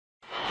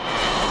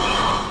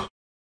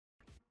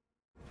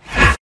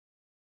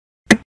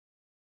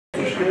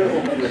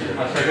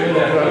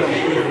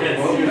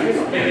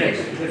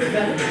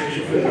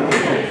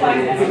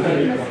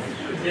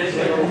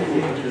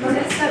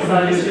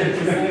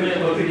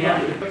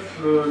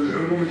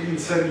العلوم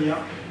الإنسانية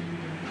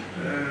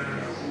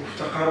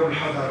وتقارب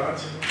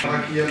الحضارات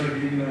حركية ما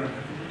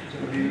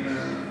بين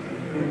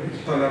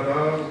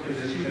الطلبة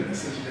وكذلك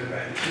الأساتذة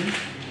الباحثين.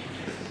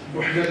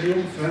 وحنا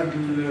اليوم في هذه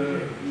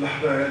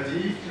اللحظة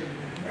هذه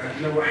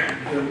عندنا واحد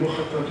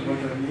مخطط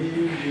وطني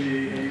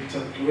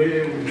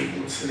لتطوير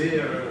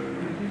وتسريع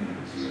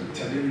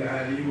التعليم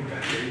العالي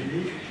والبحث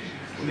العلمي،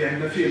 واللي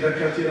عندنا فيه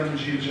دكاترة من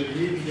جيل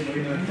جديد اللي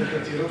بغينا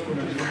الدكاترة تكون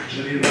عندنا واحد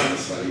التجربة على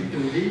الصعيد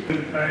الدولي.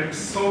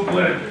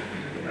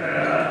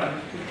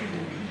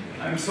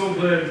 I'm so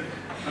glad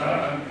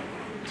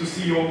to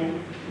see your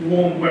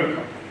warm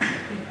welcome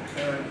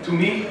to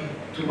me,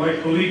 to my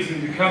colleagues in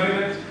the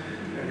cabinet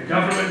and the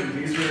government,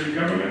 the Israeli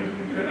government,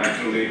 and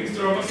actually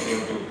Mr.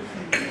 Ambassador, to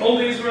all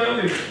the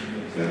Israelis.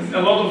 And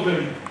a lot of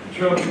them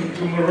traveled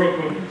to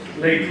Morocco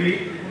lately,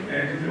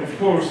 and of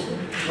course,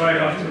 right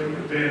after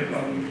the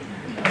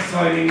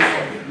signing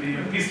of the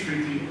peace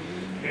treaty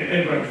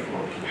in Rabat.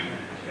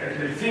 And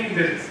I think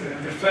that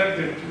the fact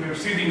that we are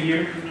sitting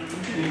here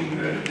in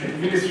the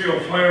Ministry of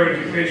Higher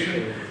Education,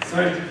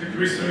 Scientific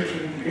Research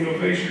and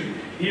Innovation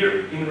here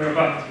in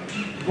Rabat,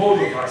 both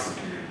of us,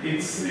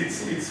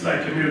 it's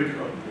like a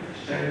miracle.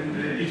 And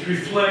it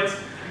reflects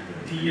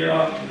the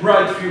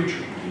bright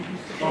future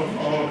of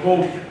our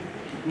both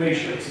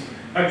nations.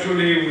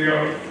 Actually, we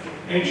are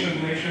ancient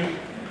nation,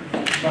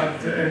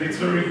 and it's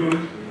very good,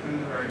 and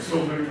I'm so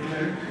very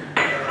glad,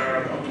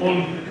 upon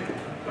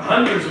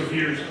hundreds of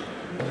years.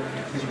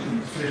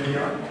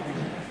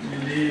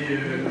 اللي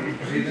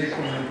بغينا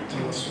يكون هذا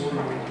التواصل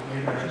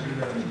وبغينا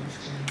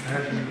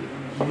هذه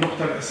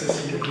النقطة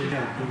الأساسية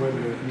ديال الدول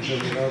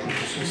المجاورة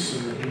بخصوص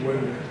الدول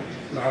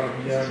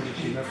العربية اللي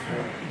كاينة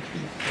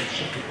في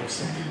الشرق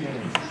الأوسط.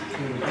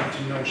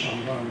 نتمنى إن شاء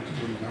الله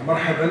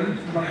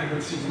مرحبا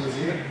سيدي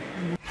الوزير.